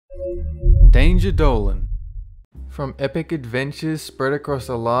Danger Dolan. From epic adventures spread across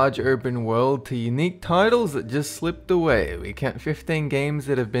a large open world to unique titles that just slipped away, we count 15 games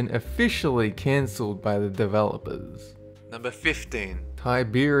that have been officially cancelled by the developers. Number 15.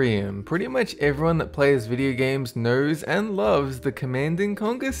 Tiberium. Pretty much everyone that plays video games knows and loves the Command &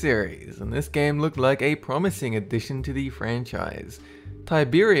 Conquer series, and this game looked like a promising addition to the franchise.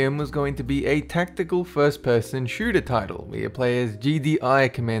 Tiberium was going to be a tactical first-person shooter title, where you play as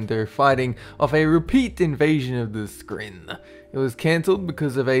GDI commando fighting off a repeat invasion of the screen. It was cancelled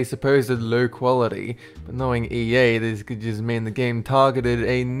because of a supposed low quality, but knowing EA, this could just mean the game targeted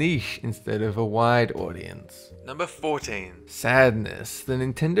a niche instead of a wide audience. Number 14. Sadness. The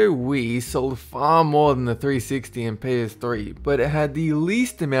Nintendo Wii sold far more than the 360 and PS3, but it had the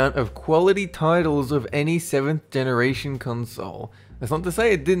least amount of quality titles of any 7th generation console. That's not to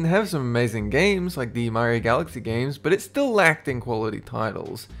say it didn't have some amazing games like the Mario Galaxy games, but it still lacked in quality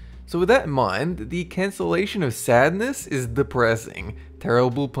titles. So with that in mind, the cancellation of Sadness is depressing,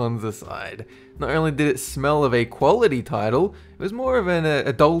 terrible puns aside. Not only did it smell of a quality title, it was more of an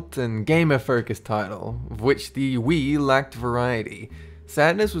adult and gamer-focused title, of which the Wii lacked variety.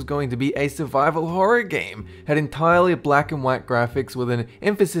 Sadness was going to be a survival horror game, had entirely black and white graphics with an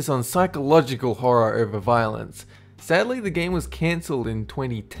emphasis on psychological horror over violence. Sadly, the game was cancelled in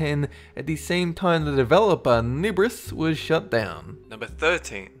 2010, at the same time the developer, Nibris, was shut down. Number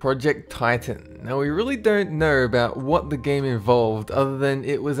 13. Project Titan. Now we really don't know about what the game involved other than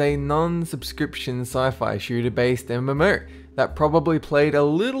it was a non-subscription sci-fi shooter-based MMO that probably played a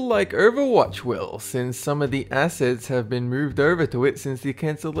little like Overwatch will, since some of the assets have been moved over to it since the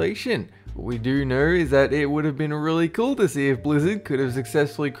cancellation. What we do know is that it would have been really cool to see if Blizzard could have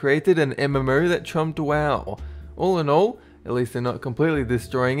successfully created an MMO that trumped WoW. All in all, at least they're not completely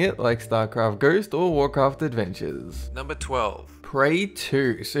destroying it like StarCraft Ghost or Warcraft Adventures. Number 12. Prey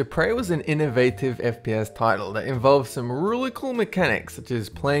 2. So Prey was an innovative FPS title that involved some really cool mechanics such as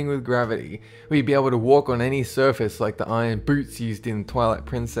playing with gravity, where you'd be able to walk on any surface like the iron boots used in Twilight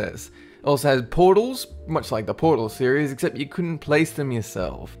Princess. It also has portals, much like the Portal series, except you couldn't place them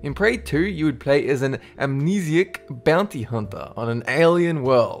yourself. In Prey 2, you would play as an amnesiac bounty hunter on an alien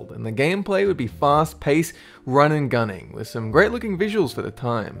world, and the gameplay would be fast-paced run and gunning, with some great looking visuals for the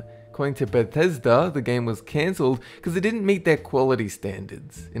time. According to Bethesda, the game was cancelled because it didn't meet their quality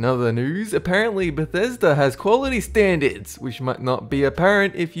standards. In other news, apparently Bethesda has quality standards, which might not be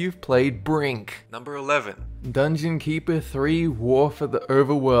apparent if you've played Brink. Number 11. Dungeon Keeper 3 War for the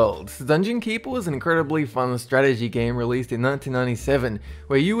Overworld. Dungeon Keeper was an incredibly fun strategy game released in 1997,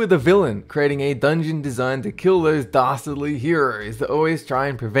 where you were the villain, creating a dungeon designed to kill those dastardly heroes that always try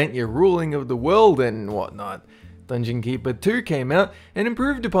and prevent your ruling of the world and whatnot. Dungeon Keeper 2 came out and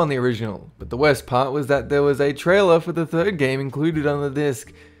improved upon the original, but the worst part was that there was a trailer for the third game included on the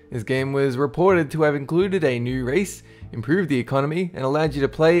disc. This game was reported to have included a new race, improved the economy, and allowed you to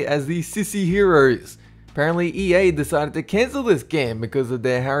play as the sissy heroes. Apparently EA decided to cancel this game because of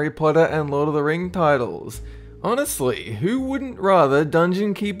their Harry Potter and Lord of the Rings titles. Honestly, who wouldn't rather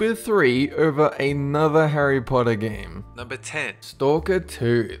Dungeon Keeper 3 over another Harry Potter game? Number 10. Stalker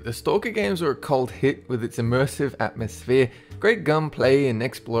 2. The Stalker games were a cult hit with its immersive atmosphere, great gunplay and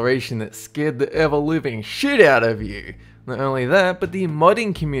exploration that scared the ever-living shit out of you. Not only that, but the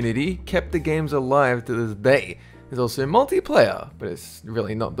modding community kept the games alive to this day. There's also multiplayer, but it's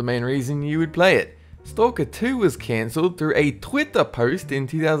really not the main reason you would play it. Stalker 2 was cancelled through a Twitter post in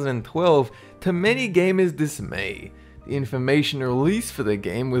 2012 to many gamers' dismay. The information released for the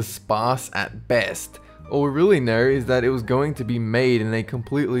game was sparse at best. All we really know is that it was going to be made in a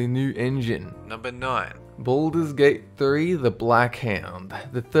completely new engine. Number 9. Baldur's Gate 3 The Black Hound.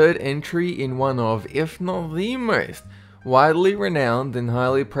 The third entry in one of, if not the most, widely renowned and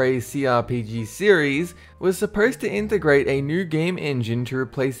highly praised CRPG series, was supposed to integrate a new game engine to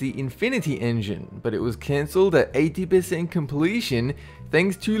replace the Infinity engine, but it was cancelled at 80% completion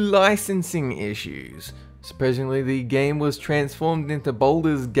thanks to licensing issues. Supposedly the game was transformed into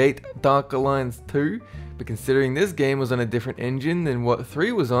Baldur's Gate Dark Alliance 2, but considering this game was on a different engine than what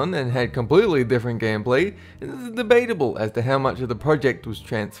 3 was on and had completely different gameplay, it is debatable as to how much of the project was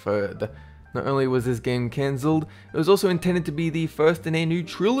transferred. Not only was this game cancelled, it was also intended to be the first in a new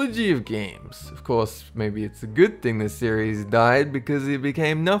trilogy of games. Of course, maybe it's a good thing this series died because it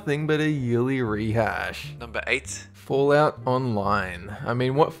became nothing but a yearly rehash. Number 8. Fallout Online. I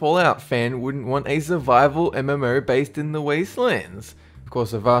mean, what Fallout fan wouldn't want a survival MMO based in the Wastelands? Of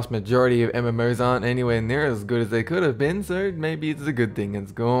course, the vast majority of MMOs aren't anywhere near as good as they could have been, so maybe it's a good thing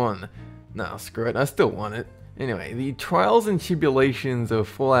it's gone. Nah, screw it, I still want it. Anyway, the trials and tribulations of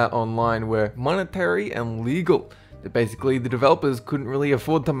Fallout Online were monetary and legal. that basically the developers couldn't really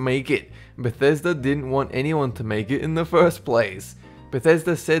afford to make it, and Bethesda didn't want anyone to make it in the first place.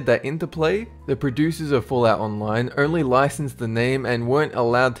 Bethesda said that Interplay, the producers of Fallout Online, only licensed the name and weren't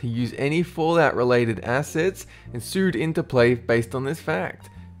allowed to use any Fallout related assets, and sued Interplay based on this fact.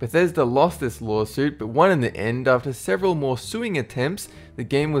 Bethesda lost this lawsuit but won in the end. After several more suing attempts, the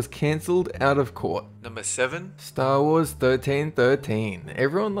game was cancelled out of court. Number 7. Star Wars 1313.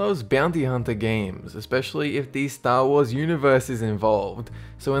 Everyone loves bounty hunter games, especially if the Star Wars universe is involved.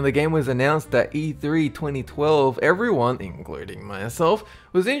 So when the game was announced at E3 2012, everyone, including myself,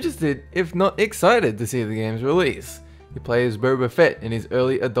 was interested, if not excited, to see the game's release. You play as Boba Fett in his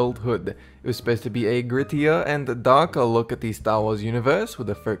early adulthood. It was supposed to be a grittier and darker look at the Star Wars universe with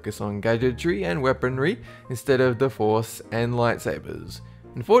a focus on gadgetry and weaponry instead of the Force and lightsabers.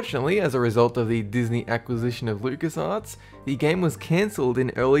 Unfortunately, as a result of the Disney acquisition of LucasArts, the game was cancelled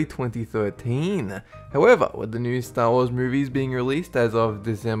in early 2013. However, with the new Star Wars movies being released as of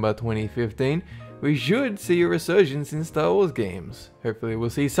December 2015, we should see a resurgence in Star Wars games. Hopefully we'll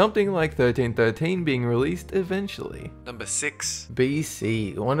see something like 1313 being released eventually. Number 6.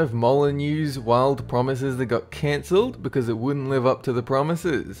 BC, one of Molyneux's wild promises that got cancelled because it wouldn't live up to the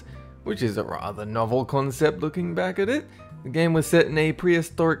promises, which is a rather novel concept looking back at it. The game was set in a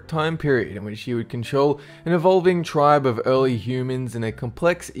prehistoric time period in which you would control an evolving tribe of early humans in a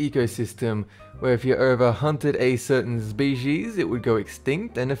complex ecosystem where if you overhunted a certain species, it would go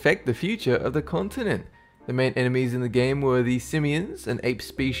extinct and affect the future of the continent. The main enemies in the game were the simians, an ape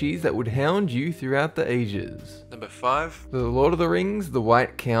species that would hound you throughout the ages. Number 5. The Lord of the Rings: The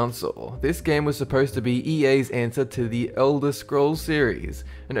White Council. This game was supposed to be EA's answer to the Elder Scrolls series,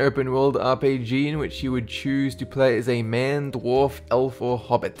 an open world RPG in which you would choose to play as a man, dwarf, elf or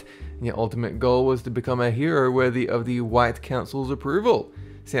hobbit, and your ultimate goal was to become a hero worthy of the White Council's approval.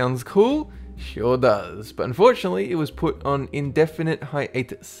 Sounds cool? Sure does, but unfortunately it was put on indefinite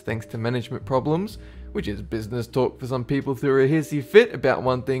hiatus thanks to management problems, which is business talk for some people who threw a hissy fit about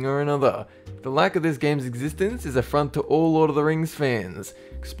one thing or another. The lack of this game's existence is an affront to all Lord of the Rings fans.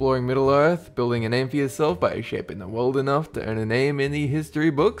 Exploring Middle-earth, building a name for yourself by shaping the world enough to earn a name in the history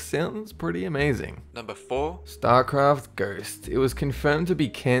books sounds pretty amazing. Number 4. StarCraft Ghost. It was confirmed to be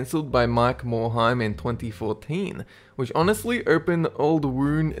cancelled by Mike Morhaime in 2014, which honestly opened the old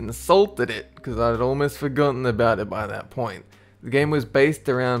wound and salted it, because I'd almost forgotten about it by that point. The game was based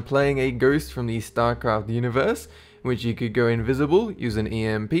around playing a ghost from the StarCraft universe, in which you could go invisible, use an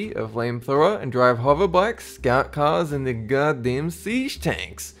EMP, a flamethrower, and drive hover bikes, scout cars, and the goddamn siege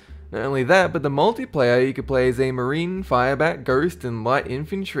tanks. Not only that, but the multiplayer you could play as a marine, firebat, ghost, and light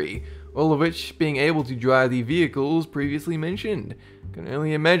infantry, all of which being able to drive the vehicles previously mentioned. Can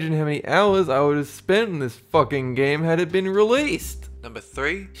only imagine how many hours I would have spent in this fucking game had it been released. Number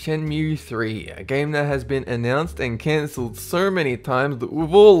 3. Shenmue 3, a game that has been announced and cancelled so many times that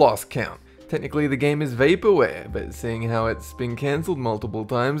we've all lost count. Technically the game is vaporware, but seeing how it's been cancelled multiple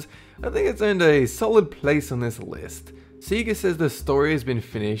times, I think it's earned a solid place on this list. Sega says the story has been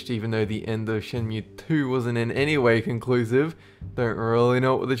finished even though the end of Shenmue 2 wasn't in any way conclusive. Don't really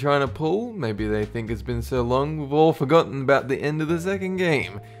know what they're trying to pull, maybe they think it's been so long we've all forgotten about the end of the second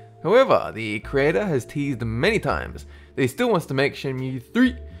game. However, the creator has teased many times that he still wants to make Shenmue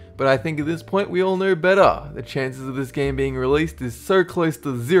 3, but I think at this point we all know better. The chances of this game being released is so close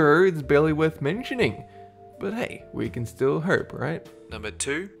to zero it's barely worth mentioning. But hey, we can still hope, right? Number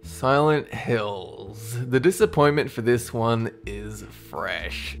 2. Silent Hills. The disappointment for this one is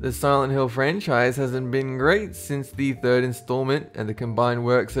fresh. The Silent Hill franchise hasn't been great since the third installment, and the combined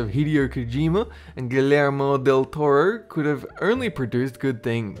works of Hideo Kojima and Guillermo del Toro could have only produced good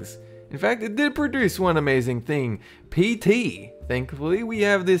things. In fact, it did produce one amazing thing, PT. Thankfully, we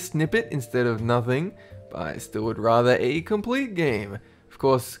have this snippet instead of nothing, but I still would rather a complete game. Of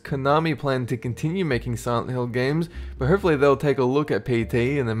course, Konami planned to continue making Silent Hill games, but hopefully they'll take a look at PT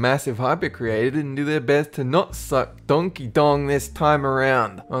and the massive hype it created and do their best to not suck donkey dong this time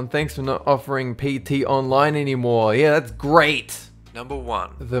around. And thanks for not offering PT online anymore. Yeah, that's great! Number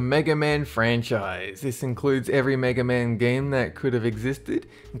 1. The Mega Man franchise. This includes every Mega Man game that could have existed,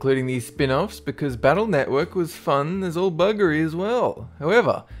 including these spin-offs, because Battle Network was fun as all buggery as well.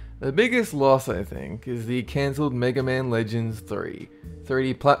 However, the biggest loss, I think, is the cancelled Mega Man Legends 3.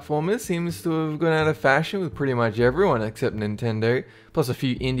 3D platformers seems to have gone out of fashion with pretty much everyone except Nintendo, plus a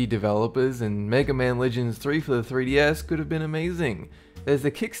few indie developers, and Mega Man Legends 3 for the 3DS could have been amazing. There's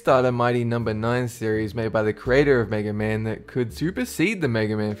the Kickstarter Mighty No. 9 series made by the creator of Mega Man that could supersede the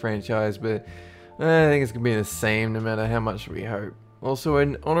Mega Man franchise, but I think it's going to be the same no matter how much we hope. Also,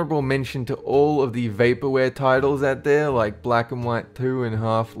 an honorable mention to all of the vaporware titles out there, like Black and White 2 and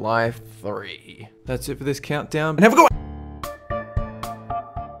Half-Life 3. That's it for this countdown, and have a good one!